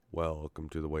Welcome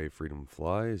to The Way Freedom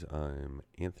Flies. I'm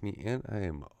Anthony,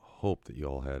 and hope that you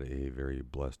all had a very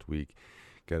blessed week.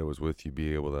 God was with you,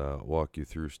 be able to walk you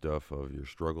through stuff of your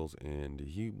struggles, and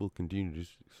He will continue to do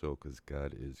so because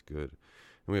God is good.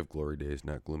 And we have glory days,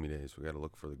 not gloomy days. We got to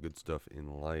look for the good stuff in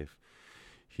life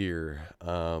here.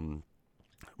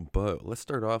 But let's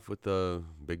start off with the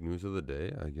big news of the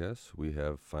day. I guess we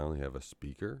finally have a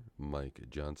speaker, Mike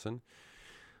Johnson.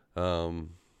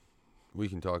 We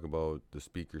can talk about the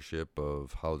speakership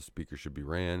of how the speaker should be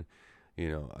ran.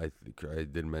 I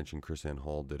did mention Chris Ann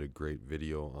Hall did a great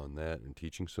video on that and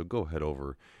teaching, so go head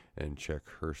over and check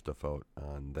her stuff out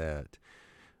on that.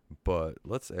 But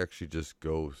let's actually just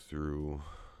go through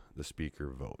the speaker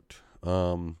vote.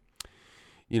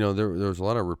 There was a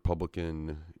lot of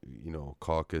Republican,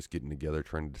 caucus getting together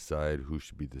trying to decide who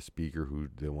should be the speaker, who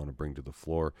they want to bring to the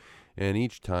floor. And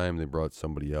each time they brought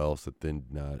somebody else that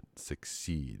did not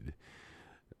succeed.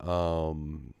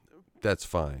 That's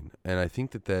fine. And I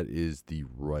think that is the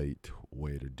right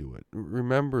way to do it.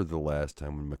 Remember the last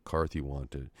time when McCarthy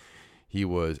wanted, he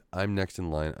was, I'm next in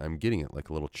line, I'm getting it, like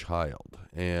a little child.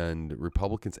 And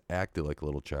Republicans acted like a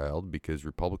little child because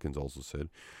Republicans also said,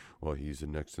 well, he's the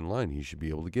next in line, he should be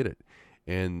able to get it.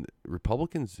 And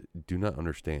Republicans do not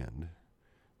understand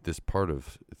this part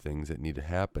of things that need to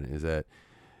happen is that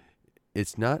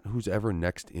it's not who's ever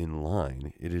next in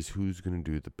line. It is who's going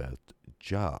to do the best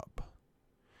job.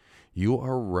 You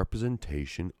are a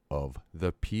representation of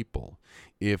the people.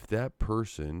 If that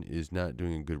person is not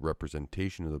doing a good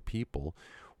representation of the people,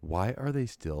 why are they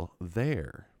still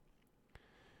there?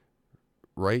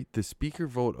 Right? The speaker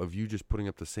vote of you just putting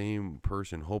up the same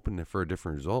person, hoping for a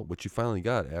different result, which you finally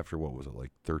got after, what was it,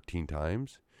 like 13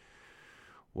 times?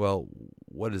 Well,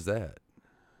 what is that?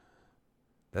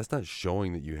 That's not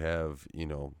showing that you have,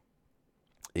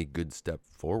 a good step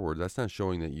forward. That's not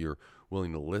showing that you're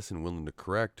willing to listen, willing to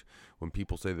correct. When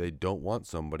people say they don't want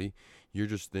somebody, you're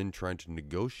just then trying to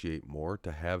negotiate more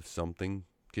to have something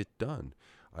get done.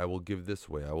 I will give this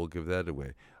away. I will give that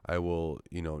away. I will,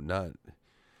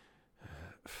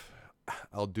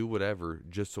 I'll do whatever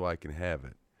just so I can have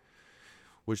it.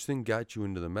 Which then got you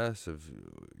into the mess of,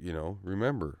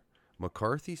 remember,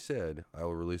 McCarthy said, I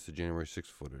will release the January 6th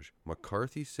footage.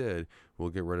 McCarthy said,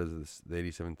 we'll get rid of the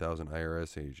 87,000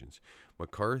 IRS agents.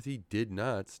 McCarthy did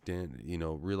not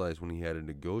realize when he had a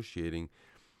negotiating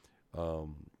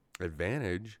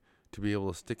advantage to be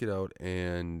able to stick it out.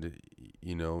 And,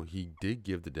 he did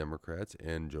give the Democrats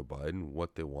and Joe Biden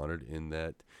what they wanted in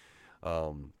that,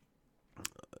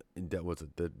 that was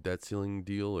the debt ceiling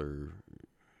deal or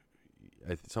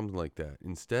something like that.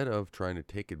 Instead of trying to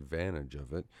take advantage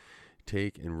of it,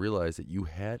 take and realize that you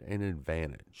had an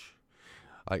advantage.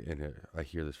 I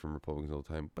hear this from Republicans all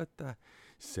the time, but the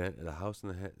House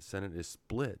and the Senate is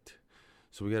split,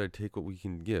 so we got to take what we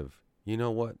can give. You know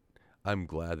what? I'm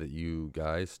glad that you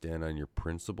guys stand on your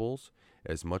principles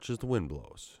as much as the wind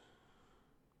blows,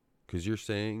 because you're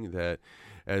saying that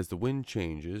as the wind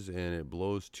changes and it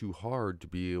blows too hard to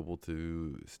be able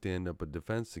to stand up a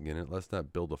defense against it, let's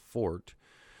not build a fort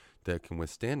that can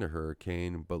withstand a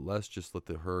hurricane, but let's just let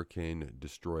the hurricane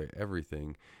destroy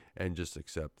everything and just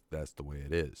accept that's the way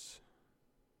it is.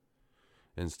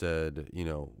 Instead,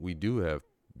 we do have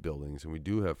buildings and we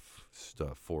do have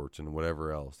stuff, forts and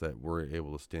whatever else that we're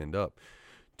able to stand up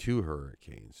to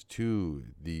hurricanes, to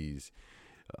these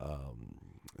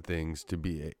things to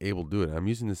be able to do it. I'm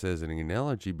using this as an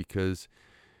analogy because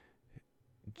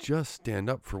just stand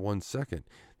up for 1 second.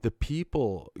 The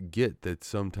people get that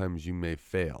sometimes you may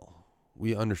fail.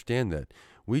 We understand that.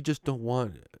 We just don't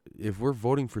want, if we're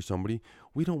voting for somebody,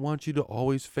 we don't want you to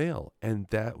always fail. And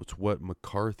that's what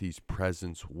McCarthy's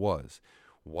presence was.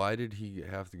 Why did he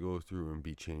have to go through and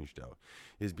be changed out?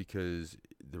 Is because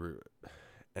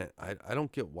I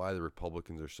don't get why the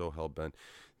Republicans are so hell-bent.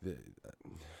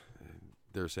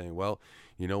 They're saying, well,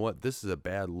 you know what? This is a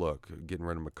bad look, getting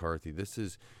rid of McCarthy. This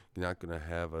is not going to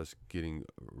have us getting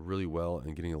really well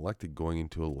and getting elected going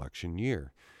into election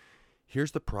year.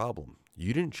 Here's the problem.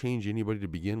 You didn't change anybody to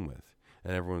begin with.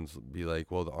 And everyone's be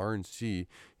like, well, the RNC,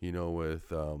 with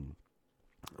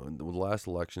the last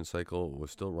election cycle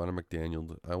was still Ronna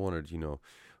McDaniel. I wanted,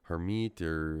 Harmeet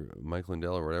or Mike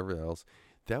Lindell or whatever else.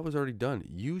 That was already done.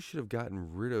 You should have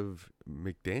gotten rid of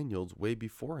McDaniels way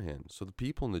beforehand. So the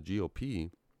people in the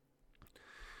GOP,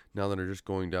 now that are just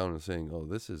going down and saying, oh,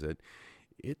 this is it,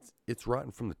 it's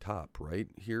rotten from the top, right?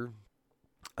 Here,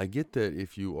 I get that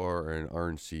if you are an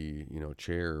RNC,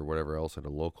 chair or whatever else at a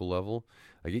local level,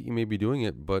 I get you may be doing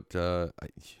it, but I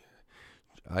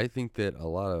think that a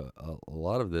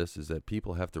lot of this is that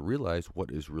people have to realize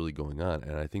what is really going on,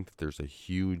 and I think that there's a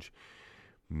huge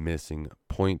missing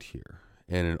point here.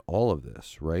 and in all of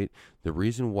this, right? The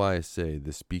reason why I say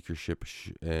the speakership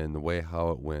and the way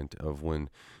how it went of when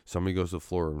somebody goes to the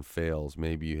floor and fails,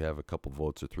 maybe you have a couple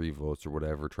votes or 3 votes or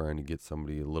whatever, trying to get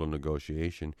somebody a little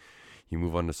negotiation, you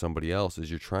move on to somebody else, is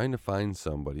you're trying to find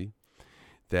somebody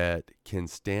that can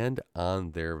stand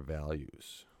on their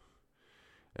values.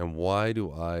 And why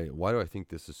do I think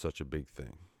this is such a big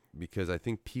thing? Because I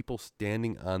think people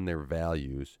standing on their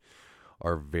values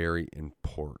are very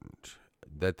important.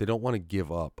 That they don't want to give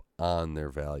up on their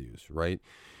values, right?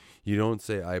 You don't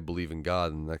say, I believe in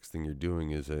God, and the next thing you're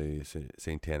doing is a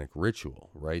satanic ritual,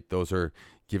 right? Those are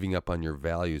giving up on your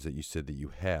values that you said that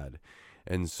you had.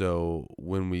 And so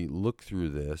when we look through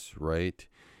this, right,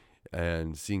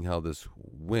 and seeing how this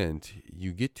went,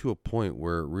 you get to a point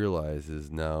where it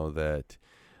realizes now that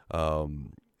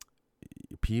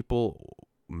people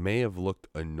may have looked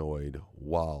annoyed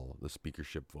while the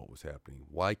speakership vote was happening.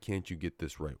 Why can't you get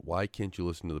this right? Why can't you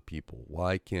listen to the people?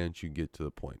 Why can't you get to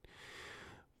the point?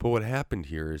 But what happened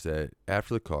here is that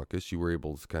after the caucus, you were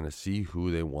able to kind of see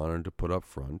who they wanted to put up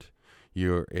front.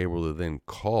 You're able to then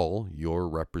call your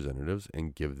representatives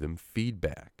and give them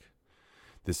feedback.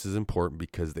 This is important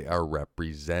because they are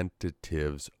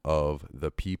representatives of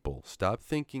the people. Stop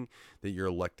thinking that you're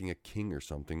electing a king or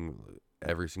something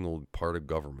every single part of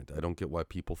government. I don't get why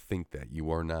people think that. You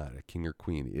are not a king or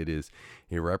queen. It is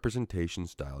a representation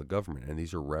style of government, and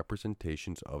these are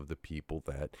representations of the people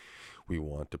that we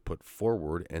want to put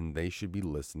forward, and they should be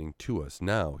listening to us.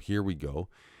 Now, here we go.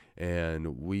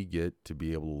 And we get to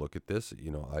be able to look at this. You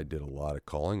know, I did a lot of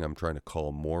calling. I'm trying to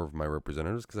call more of my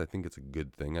representatives because I think it's a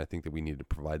good thing. I think that we need to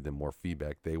provide them more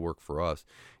feedback. They work for us.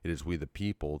 It is we the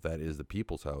people. That is the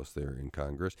people's house there in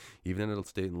Congress. Even at a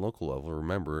state and local level,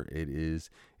 remember, it is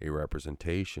a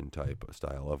representation type of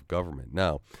style of government.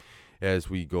 Now, as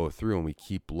we go through and we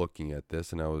keep looking at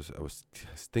this, and I was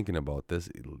thinking about this,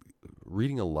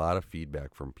 reading a lot of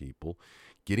feedback from people,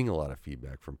 getting a lot of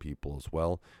feedback from people as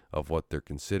well of what they're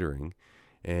considering.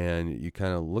 And you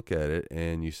kind of look at it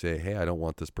and you say, hey, I don't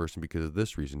want this person because of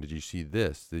this reason. Did you see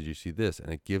this? Did you see this?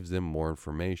 And it gives them more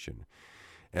information.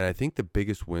 And I think the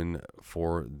biggest win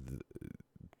for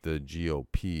the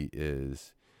GOP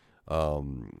is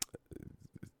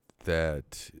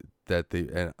that they,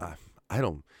 and I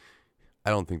don't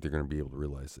think they're going to be able to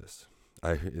realize this.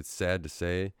 It's sad to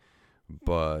say,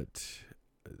 but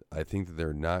I think that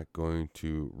they're not going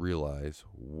to realize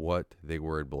what they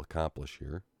were able to accomplish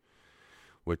here,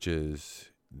 which is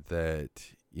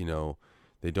that, you know,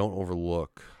 they don't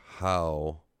overlook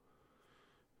how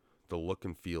the look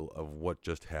and feel of what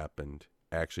just happened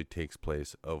actually takes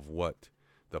place, of what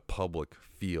the public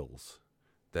feels.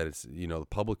 That it's, you know, the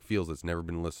public feels it's never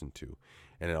been listened to,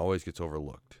 and it always gets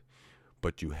overlooked.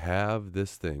 But you have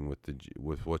this thing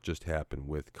with what just happened,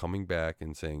 with coming back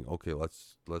and saying, okay,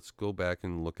 let's go back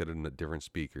and look at a different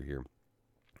speaker here.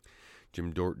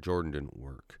 Jim Jordan didn't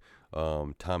work.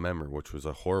 Tom Emmer, which was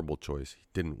a horrible choice,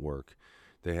 didn't work.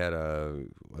 They had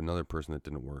another person that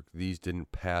didn't work. These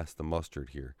didn't pass the mustard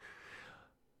here.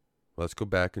 Let's go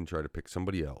back and try to pick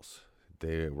somebody else.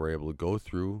 They were able to go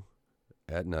through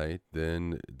at night.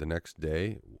 Then the next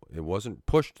day, it wasn't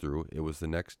pushed through. It was the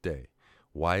next day.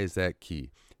 Why is that key?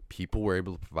 People were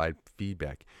able to provide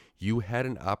feedback. You had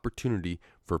an opportunity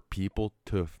for people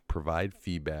to provide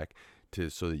feedback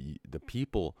so that the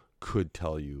people could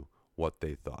tell you what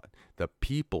they thought. The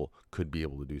people could be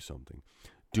able to do something.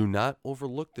 Do not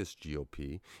overlook this,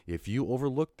 GOP. If you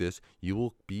overlook this, you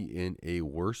will be in a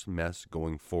worse mess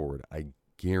going forward. I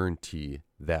guarantee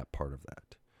that part of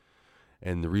that.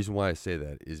 And the reason why I say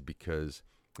that is because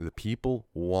the people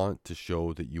want to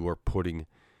show that you are putting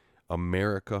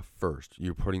America first.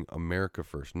 You're putting America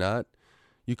first, not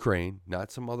Ukraine,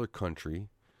 not some other country,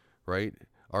 right?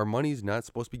 Our money's not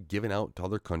supposed to be given out to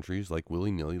other countries like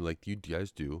willy-nilly, like you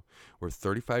guys do. We're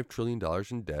 $35 trillion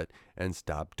in debt, and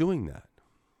stop doing that.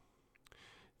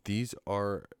 These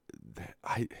are,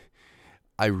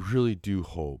 I really do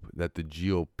hope that the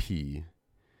GOP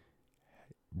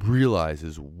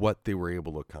realizes what they were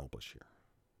able to accomplish here.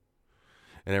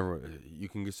 And everyone, you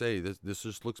can say this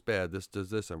just looks bad. This does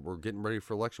this, and we're getting ready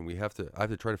for election. I have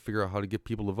to try to figure out how to get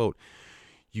people to vote.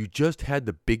 You just had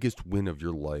the biggest win of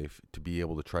your life to be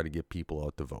able to try to get people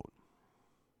out to vote.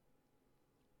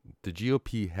 The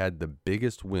GOP had the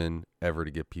biggest win ever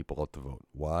to get people out to vote.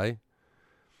 Why?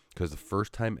 Because the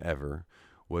first time ever,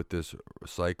 with this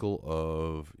cycle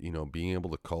of being able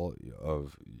to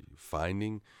of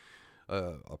finding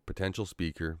a potential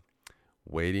speaker,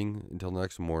 waiting until the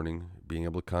next morning, being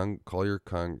able to call your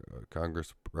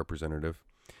Congress representative,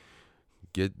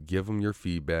 give them your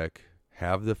feedback,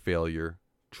 have the failure,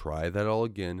 try that all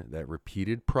again, that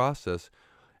repeated process,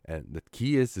 And the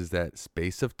key is that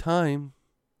space of time,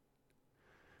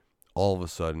 all of a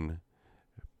sudden,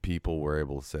 people were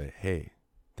able to say, hey,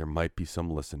 there might be some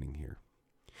listening here.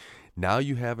 Now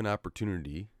you have an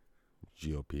opportunity,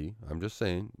 GOP, I'm just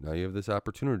saying, now you have this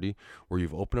opportunity where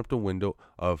you've opened up the window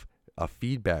of a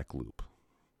feedback loop.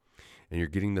 And you're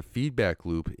getting the feedback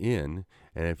loop in.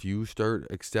 And if you start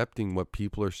accepting what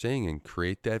people are saying and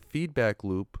create that feedback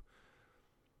loop,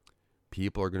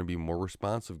 people are going to be more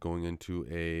responsive going into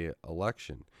a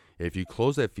election. If you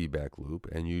close that feedback loop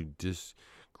and you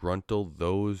disgruntle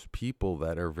those people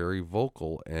that are very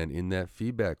vocal and in that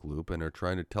feedback loop and are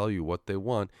trying to tell you what they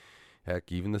want,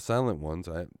 heck, even the silent ones,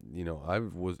 I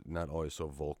was not always so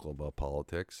vocal about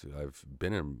politics. I've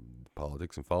been in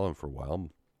politics and followed them for a while.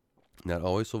 Not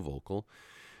always so vocal.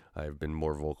 I've been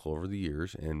more vocal over the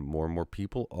years, and more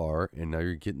people are, and now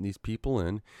you're getting these people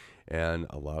in, and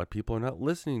a lot of people are not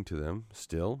listening to them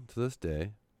still to this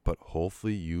day, but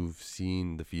hopefully you've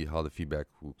seen how the feedback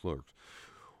loop works.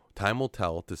 Time will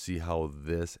tell to see how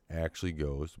this actually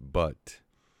goes, but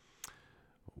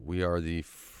we are the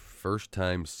first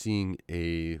time seeing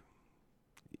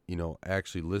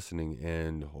actually listening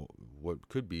and what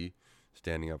could be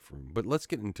standing up for him. But let's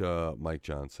get into Mike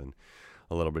Johnson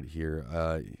a little bit here.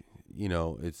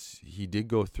 He did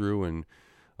go through and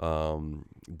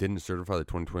didn't certify the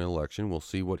 2020 election. We'll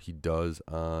see what he does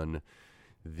on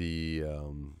the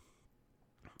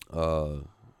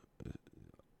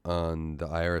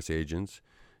IRS agents,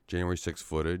 January 6th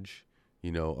footage,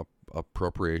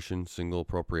 single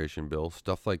appropriation bill,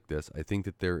 stuff like this. I think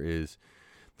that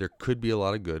there could be a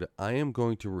lot of good. I am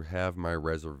going to have my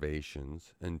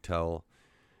reservations until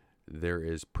there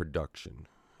is production.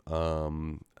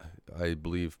 I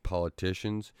believe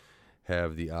politicians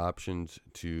have the options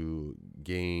to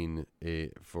gain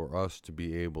for us to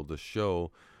be able to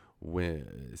show when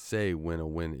a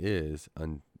win is,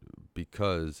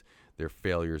 because their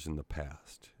failures in the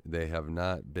past. They have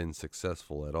not been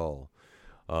successful at all.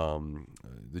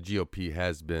 The GOP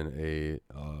has been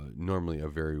normally a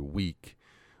very weak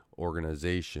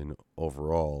organization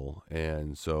overall,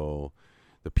 and so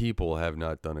the people have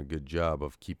not done a good job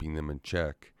of keeping them in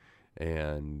check.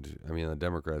 And I mean, on the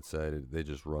Democrat side, they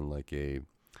just run like a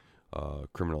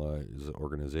criminalized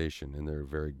organization, and they're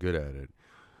very good at it.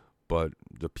 But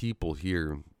the people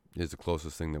here is the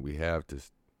closest thing that we have to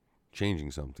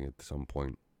changing something at some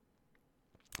point.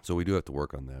 So we do have to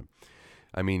work on that.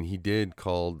 I mean, he did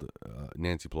call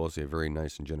Nancy Pelosi a very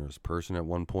nice and generous person at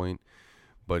one point,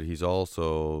 but he's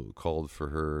also called for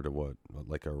her to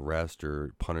arrest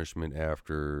or punishment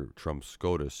after Trump's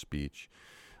SCOTUS speech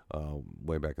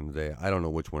way back in the day. I don't know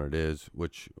which one it is.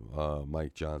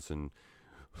 Mike Johnson,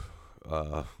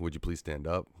 would you please stand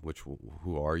up?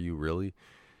 Who are you really?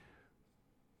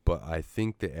 But I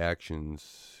think the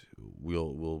actions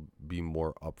will be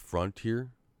more upfront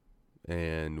here,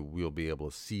 and we'll be able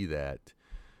to see that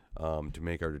to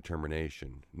make our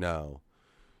determination. Now,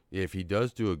 if he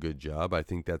does do a good job, I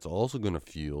think that's also going to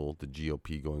fuel the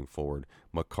GOP going forward.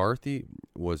 McCarthy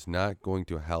was not going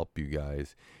to help you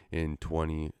guys in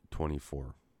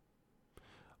 2024.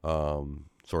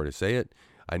 Sorry to say it.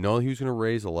 I know he was going to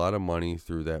raise a lot of money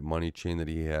through that money chain that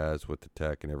he has with the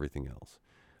tech and everything else.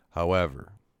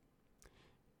 However,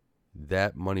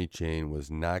 that money chain was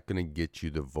not going to get you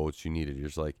the votes you needed. You're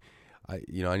just like, I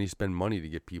need to spend money to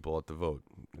get people out to vote.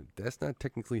 That's not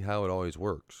technically how it always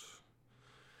works.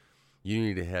 You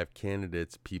need to have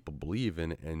candidates people believe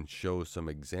in and show some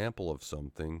example of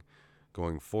something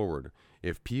going forward.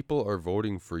 If people are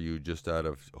voting for you just out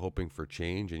of hoping for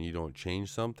change and you don't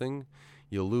change something,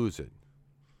 you'll lose it.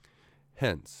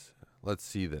 Hence, let's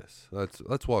see this.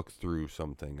 Let's walk through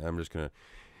something. I'm just going to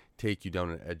take you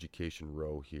down an education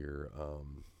row here.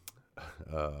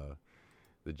 The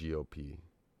GOP.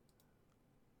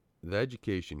 The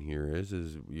education here is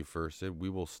you first said, we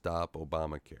will stop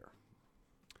Obamacare.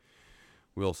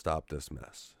 We'll stop this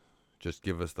mess. Just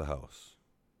give us the House.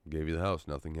 Gave you the House.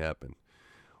 Nothing happened.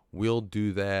 We'll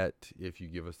do that if you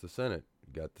give us the Senate.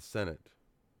 Got the Senate.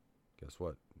 Guess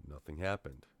what? Nothing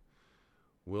happened.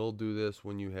 We'll do this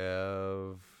when you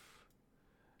have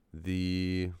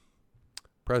the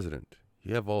president.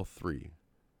 You have all three.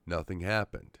 Nothing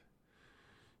happened.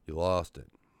 You lost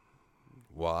it.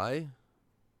 Why?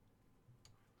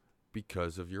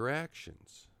 Because of your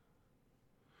actions.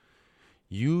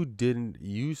 You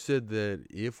said that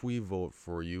if we vote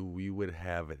for you, we would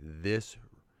have this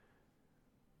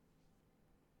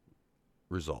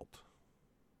result.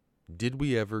 Did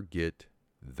we ever get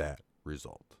that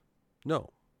result?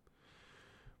 No.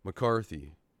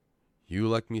 McCarthy, you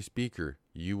elect me speaker,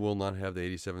 you will not have the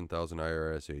 87,000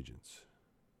 IRS agents.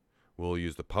 We'll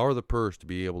use the power of the purse to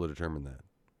be able to determine that.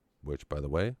 Which, by the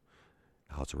way,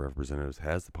 House of Representatives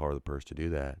has the power of the purse to do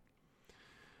that.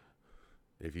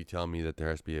 If you tell me that there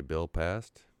has to be a bill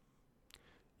passed,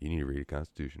 you need to read the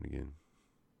Constitution again.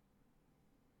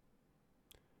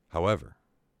 However,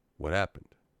 what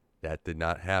happened? That did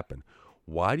not happen.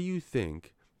 Why do you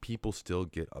think people still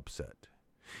get upset?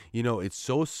 You know, it's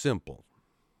so simple.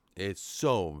 It's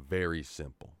so very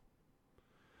simple.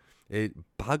 It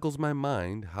boggles my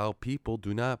mind how people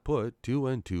do not put two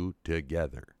and two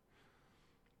together.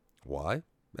 Why?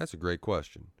 That's a great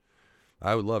question.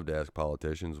 I would love to ask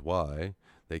politicians why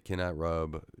they cannot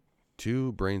rub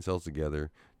two brain cells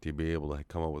together to be able to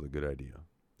come up with a good idea.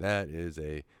 That is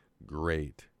a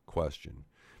great question,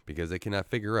 because they cannot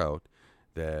figure out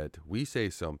that we say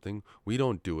something, we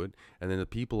don't do it, and then the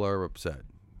people are upset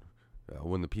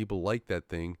when the people like that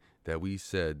thing that we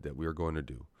said that we were going to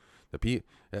do.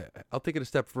 I'll take it a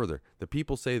step further. The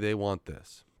people say they want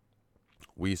this.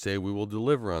 We say we will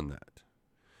deliver on that.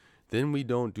 Then we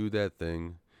don't do that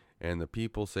thing, and the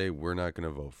people say we're not going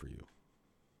to vote for you.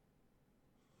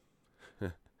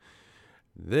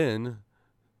 Then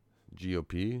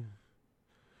GOP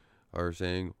are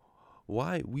saying,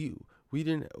 why we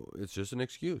didn't? It's just an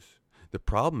excuse. The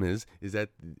problem is that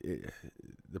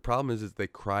they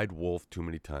cried wolf too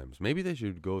many times. Maybe they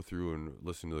should go through and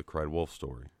listen to the cried wolf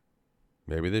story.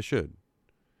 Maybe they should.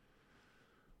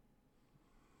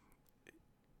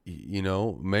 You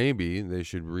know, maybe they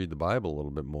should read the Bible a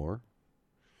little bit more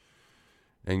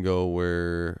and go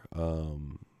where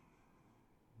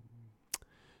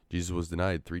Jesus was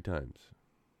denied 3 times.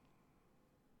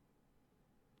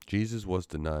 Jesus was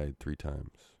denied 3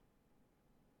 times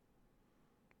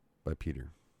by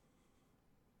Peter.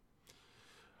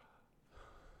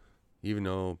 Even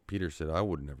though Peter said, I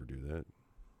would never do that.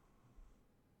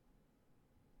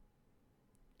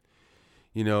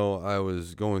 You know, I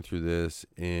was going through this,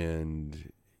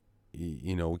 and,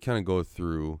 you know, we kind of go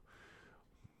through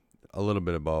a little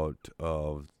bit about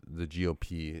the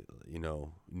GOP, you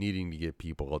know, needing to get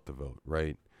people out to vote,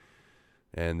 right?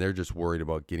 And they're just worried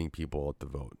about getting people out to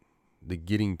vote.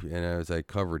 And as I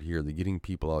covered here, the getting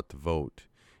people out to vote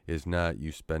is not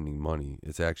you spending money.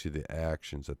 It's actually the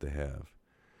actions that they have.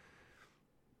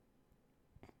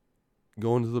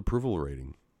 Going to the approval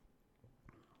rating.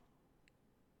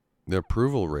 The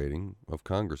approval rating of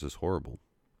Congress is horrible.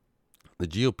 The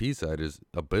GOP side is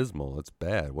abysmal. It's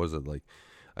bad. What is it like?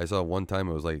 I saw one time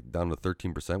it was like down to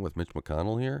 13% with Mitch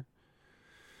McConnell here.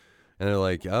 And they're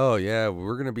like, oh, yeah,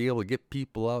 we're going to be able to get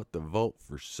people out to vote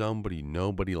for somebody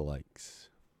nobody likes.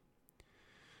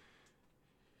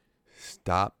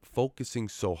 Stop focusing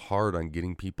so hard on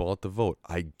getting people out to vote.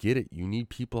 I get it. You need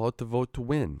people out to vote to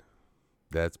win.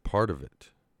 That's part of it.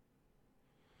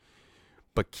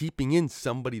 But keeping in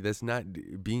somebody that's not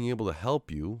being able to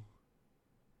help you,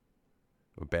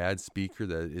 a bad speaker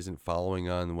that isn't following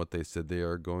on what they said they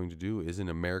are going to do, isn't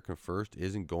American first,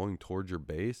 isn't going towards your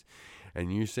base,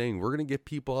 and you're saying we're going to get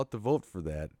people out to vote for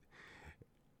that.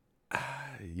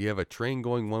 You have a train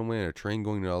going one way and a train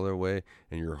going the other way,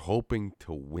 and you're hoping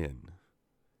to win.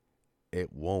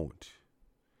 It won't.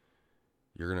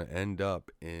 You're going to end up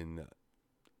in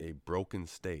a broken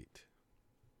state.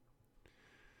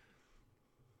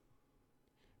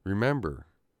 Remember,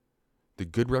 the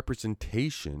good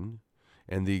representation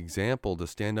and the example to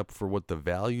stand up for what the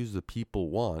values the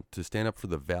people want, to stand up for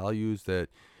the values that,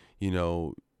 you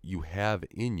know, you have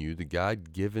in you, the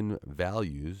God-given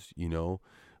values, you know,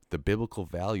 the biblical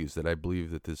values that I believe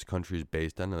that this country is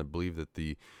based on, and I believe that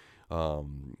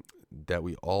that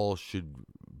we all should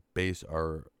base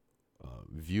our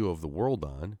view of the world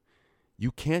on.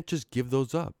 You can't just give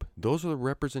those up. Those are the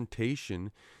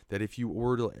representation that if you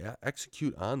were to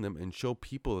execute on them and show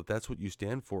people that that's what you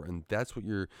stand for and that's what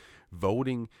you're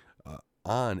voting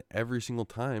on every single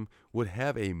time, would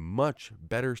have a much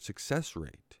better success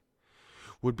rate.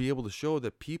 Would be able to show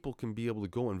that people can be able to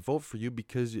go and vote for you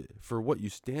because for what you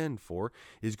stand for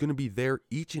is going to be there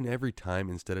each and every time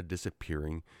instead of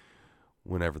disappearing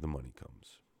whenever the money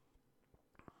comes.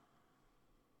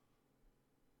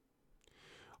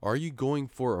 Are you going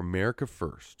for America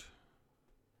first?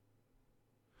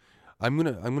 I'm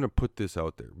gonna put this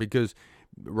out there because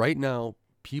right now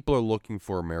people are looking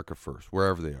for America first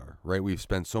wherever they are. Right, we've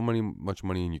spent much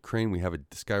money in Ukraine. We have a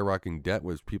skyrocketing debt,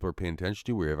 which people are paying attention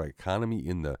to. We have an economy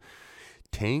in the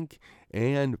tank,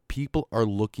 and people are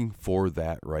looking for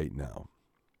that right now.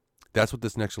 That's what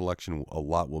this next election a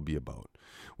lot will be about.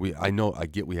 I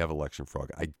get we have election fraud.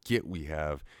 I get we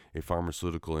have a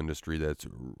pharmaceutical industry that's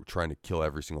trying to kill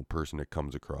every single person that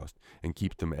comes across and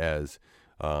keep them as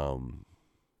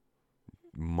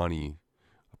money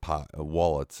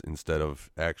wallets instead of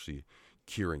actually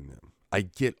curing them. I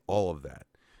get all of that.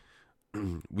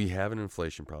 We have an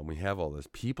inflation problem. We have all this.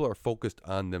 People are focused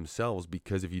on themselves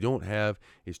because if you don't have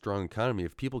a strong economy,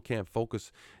 if people can't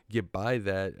get by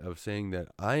that of saying that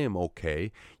I am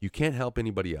okay, you can't help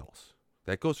anybody else.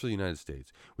 That goes for the United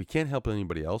States. We can't help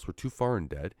anybody else. We're too far in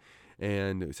debt.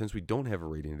 And since we don't have a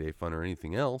rainy day fund or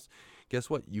anything else, guess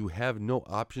what? You have no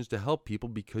options to help people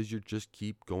because you just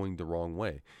keep going the wrong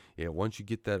way. Yeah, once you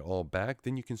get that all back,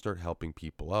 then you can start helping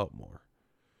people out more.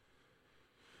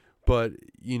 But,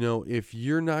 if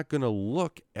you're not going to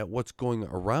look at what's going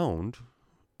around,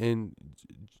 and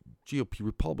GOP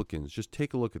Republicans, just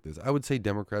take a look at this. I would say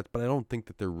Democrats, but I don't think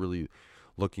that they're really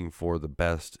looking for the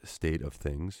best state of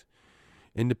things.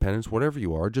 Independents, whatever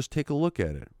you are, just take a look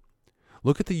at it.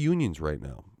 Look at the unions right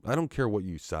now. I don't care what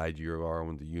side you are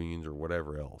on the unions or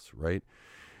whatever else, right?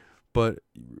 But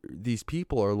these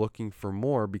people are looking for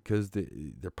more because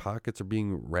their pockets are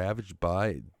being ravaged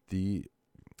by the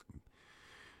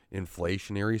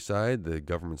inflationary side, the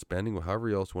government spending, however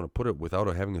you else want to put it,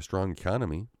 without having a strong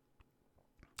economy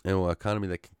and an economy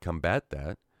that can combat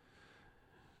that.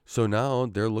 So now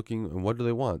they're looking, and what do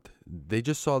they want? They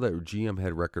just saw that GM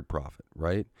had record profit,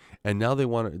 right? And now they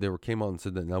came out and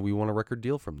said that now we want a record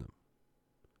deal from them.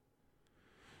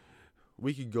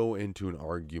 We could go into an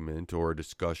argument or a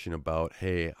discussion about,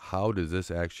 hey, how does this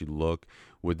actually look?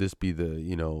 Would this be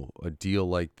a deal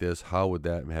like this? How would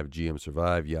that have GM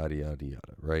survive? Yada, yada,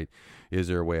 yada, right? Is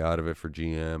there a way out of it for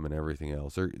GM and everything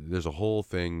else? There's a whole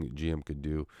thing GM could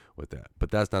do with that. But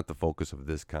that's not the focus of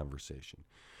this conversation.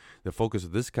 The focus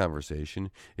of this conversation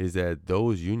is that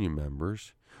those union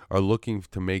members are looking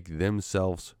to make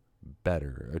themselves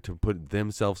better, or to put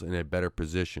themselves in a better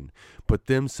position, put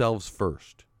themselves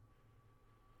first.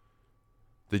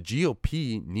 The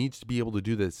GOP needs to be able to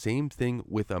do the same thing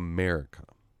with America,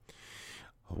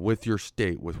 with your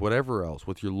state, with whatever else,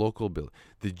 with your local bill.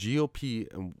 The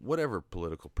GOP and whatever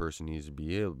political person needs to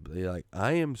be able to be like,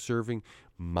 I am serving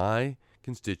my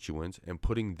constituents and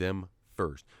putting them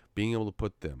first, being able to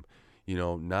put them,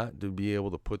 not to be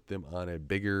able to put them on a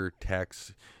bigger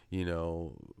tax,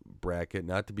 bracket,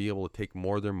 not to be able to take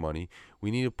more of their money.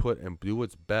 We need to put and do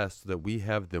what's best so that we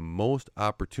have the most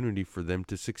opportunity for them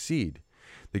to succeed.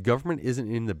 The government isn't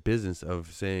in the business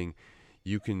of saying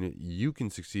you can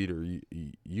succeed or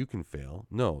you can fail.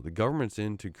 No, the government's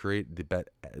in to create the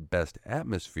best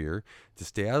atmosphere to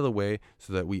stay out of the way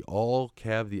so that we all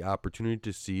have the opportunity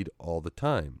to succeed all the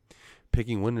time.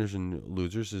 Picking winners and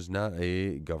losers is not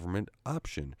a government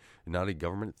option, not a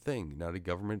government thing, not a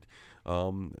government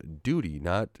duty,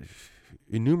 not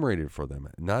enumerated for them,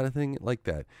 not a thing like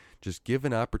that. Just give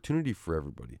an opportunity for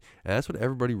everybody. And that's what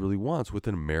everybody really wants with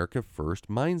an America First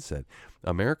mindset.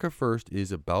 America First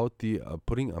is about the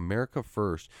putting America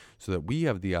first so that we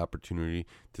have the opportunity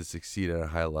to succeed at a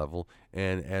high level.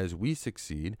 And as we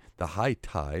succeed, the high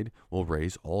tide will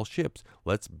raise all ships.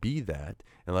 Let's be that,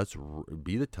 and let's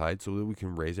be the tide so that we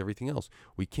can raise everything else.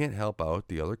 We can't help out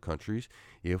the other countries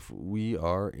if we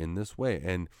are in this way.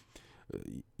 And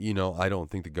I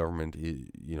don't think the government,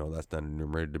 that's not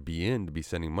enumerated to be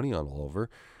sending money on all over.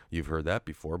 You've heard that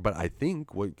before. But I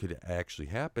think what could actually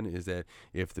happen is that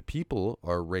if the people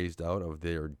are raised out of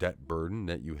their debt burden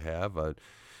that you have,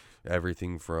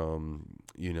 everything from,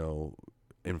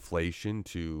 inflation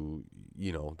to,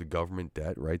 the government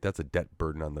debt, right? That's a debt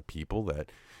burden on the people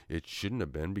that it shouldn't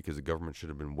have been, because the government should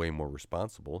have been way more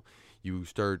responsible. You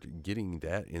start getting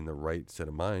that in the right set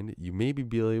of mind, you maybe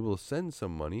be able to send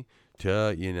some money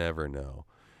to, you never know.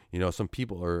 Some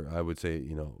people, or I would say,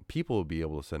 people will be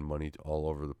able to send money to all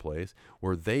over the place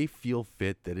where they feel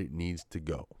fit that it needs to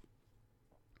go.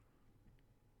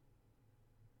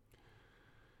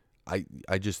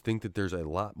 I just think that there's a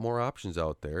lot more options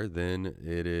out there than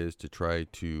it is to try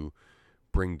to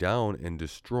bring down and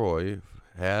destroy,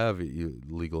 have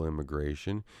illegal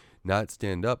immigration, not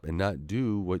stand up and not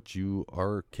do what you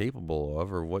are capable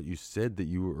of, or what you said that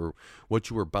you were, or what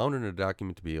you were bound in a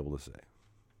document to be able to say.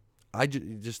 I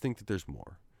just think that there's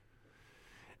more.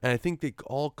 And I think that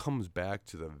all comes back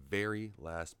to the very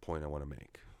last point I want to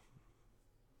make.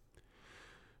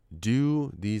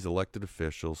 Do these elected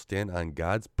officials stand on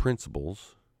God's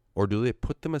principles, or do they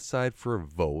put them aside for a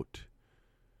vote,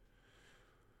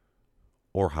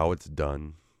 or how it's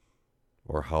done,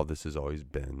 or how this has always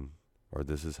been, or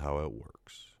this is how it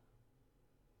works?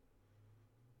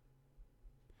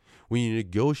 When you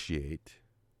negotiate,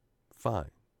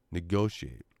 fine,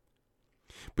 negotiate.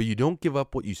 But you don't give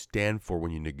up what you stand for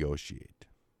when you negotiate.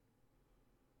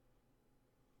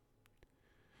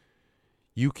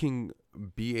 You can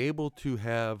be able to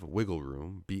have wiggle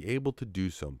room, be able to do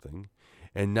something,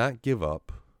 and not give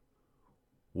up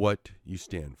what you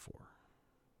stand for.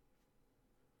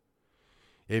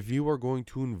 If you are going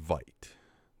to invite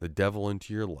the devil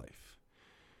into your life,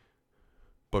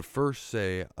 but first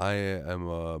say, I am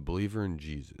a believer in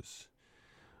Jesus,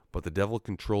 but the devil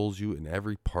controls you in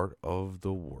every part of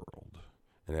the world,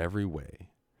 in every way,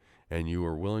 and you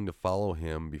are willing to follow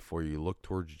him before you look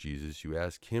towards Jesus, you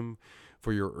ask him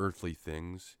for your earthly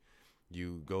things,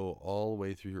 you go all the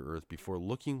way through your earth before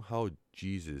looking how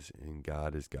Jesus and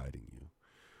God is guiding you.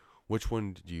 Which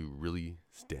one do you really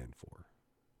stand for?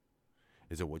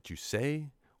 Is it what you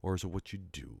say, or is it what you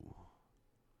do?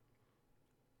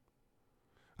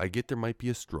 I get there might be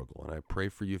a struggle, and I pray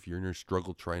for you if you're in your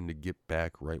struggle trying to get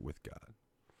back right with God.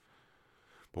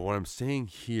 But what I'm saying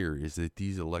here is that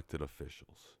these elected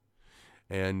officials,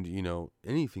 and,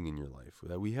 anything in your life,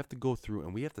 that we have to go through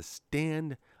and we have to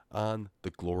stand on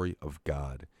the glory of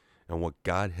God and what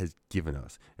God has given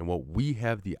us and what we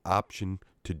have the option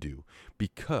to do.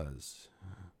 Because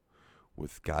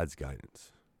with God's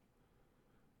guidance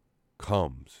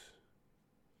comes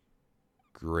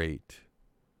greatness.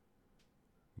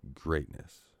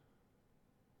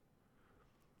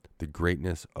 The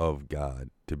greatness of God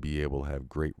to be able to have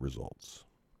great results.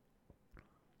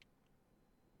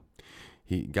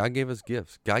 God gave us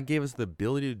gifts. God gave us the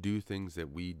ability to do things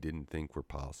that we didn't think were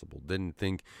possible. Didn't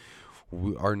think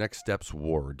our next steps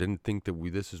were. Didn't think that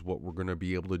this is what we're going to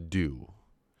be able to do.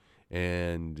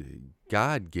 And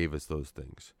God gave us those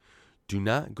things. Do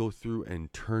not go through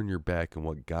and turn your back on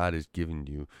what God has given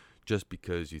you just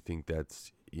because you think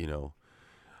that's,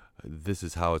 this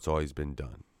is how it's always been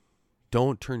done.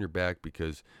 Don't turn your back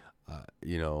because,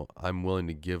 I'm willing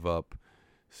to give up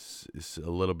a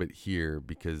little bit here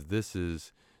because this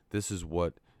is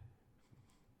what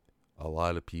a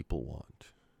lot of people want.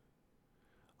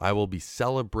 I will be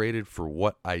celebrated for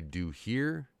what I do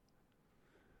here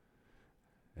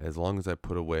as long as I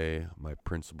put away my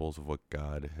principles of what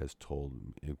God has told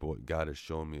me, what God has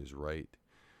shown me is right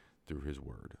through his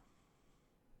word.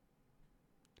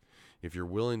 If you're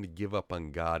willing to give up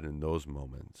on God in those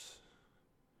moments,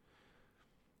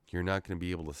 you're not going to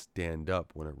be able to stand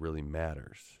up when it really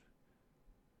matters.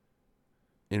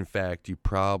 In fact, you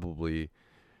probably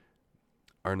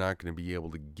are not going to be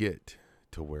able to get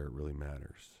to where it really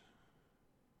matters.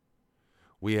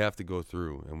 We have to go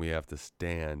through and we have to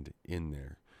stand in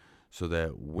there so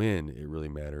that when it really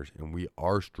matters and we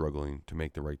are struggling to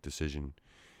make the right decision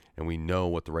and we know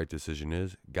what the right decision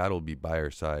is, God will be by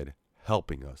our side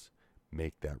helping us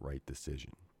make that right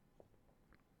decision.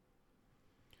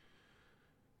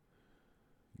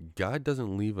 God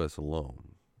doesn't leave us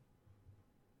alone.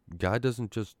 God doesn't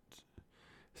just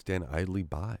stand idly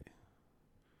by.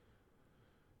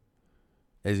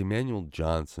 As Emmanuel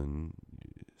Johnson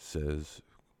says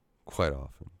quite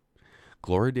often,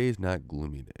 glory days, not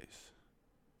gloomy days.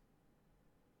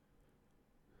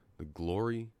 The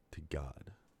glory to God.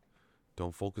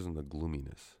 Don't focus on the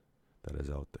gloominess that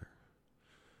is out there.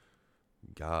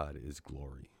 God is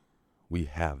glory. We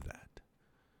have that.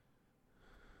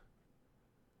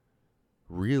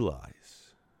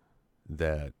 Realize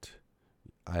that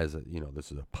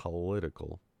this is a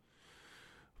political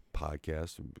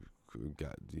podcast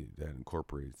that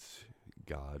incorporates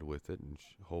God with it and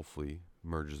hopefully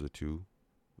merges the two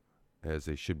as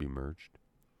they should be merged.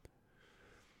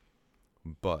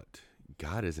 But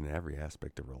God is in every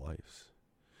aspect of our lives.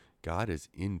 God is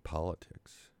in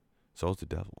politics. So is the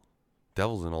devil.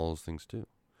 Devil's in all those things too.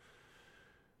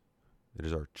 It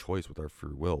is our choice with our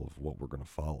free will of what we're going to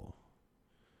follow.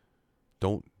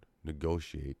 Don't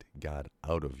negotiate God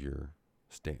out of your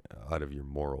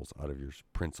morals, out of your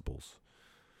principles,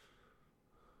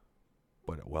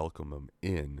 but welcome him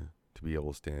in to be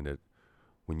able to stand it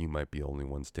when you might be the only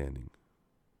one standing.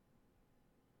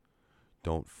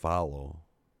 Don't follow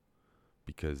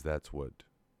because that's what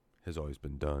has always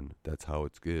been done. That's how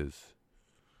it is.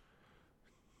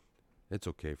 It's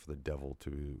okay for the devil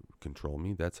to control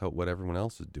me. That's what everyone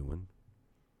else is doing.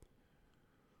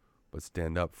 But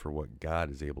stand up for what God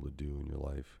is able to do in your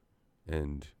life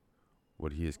and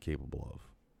what he is capable of.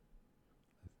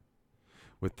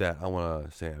 With that, I want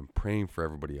to say I'm praying for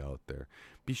everybody out there.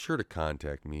 Be sure to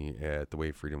contact me at The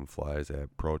Way Freedom Flies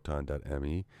at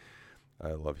proton.me.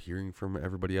 I love hearing from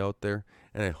everybody out there,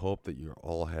 and I hope that you're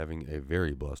all having a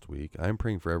very blessed week. I'm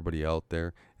praying for everybody out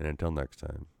there, and until next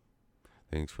time,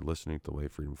 thanks for listening to The Way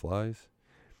Freedom Flies,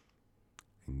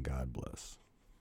 and God bless.